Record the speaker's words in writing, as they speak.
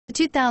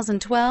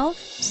2012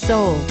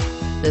 Soul.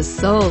 The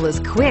Soul is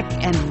quick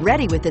and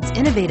ready with its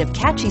innovative,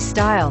 catchy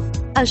style,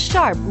 a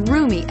sharp,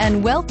 roomy,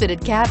 and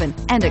well-fitted cabin,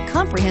 and a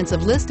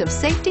comprehensive list of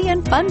safety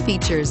and fun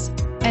features,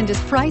 and is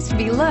priced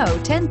below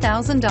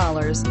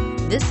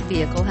 $10,000. This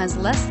vehicle has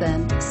less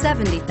than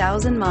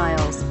 70,000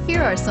 miles.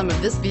 Here are some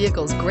of this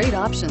vehicle's great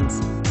options: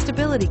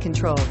 stability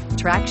control,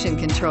 traction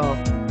control,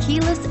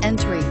 keyless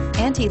entry,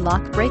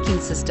 anti-lock braking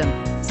system,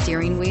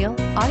 steering wheel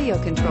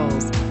audio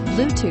controls,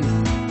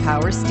 Bluetooth,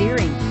 power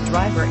steering,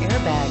 driver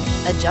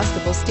airbag,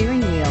 adjustable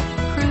steering wheel,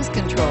 cruise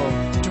control.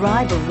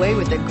 Drive away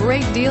with a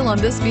great deal on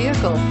this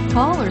vehicle.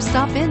 Call or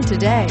stop in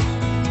today.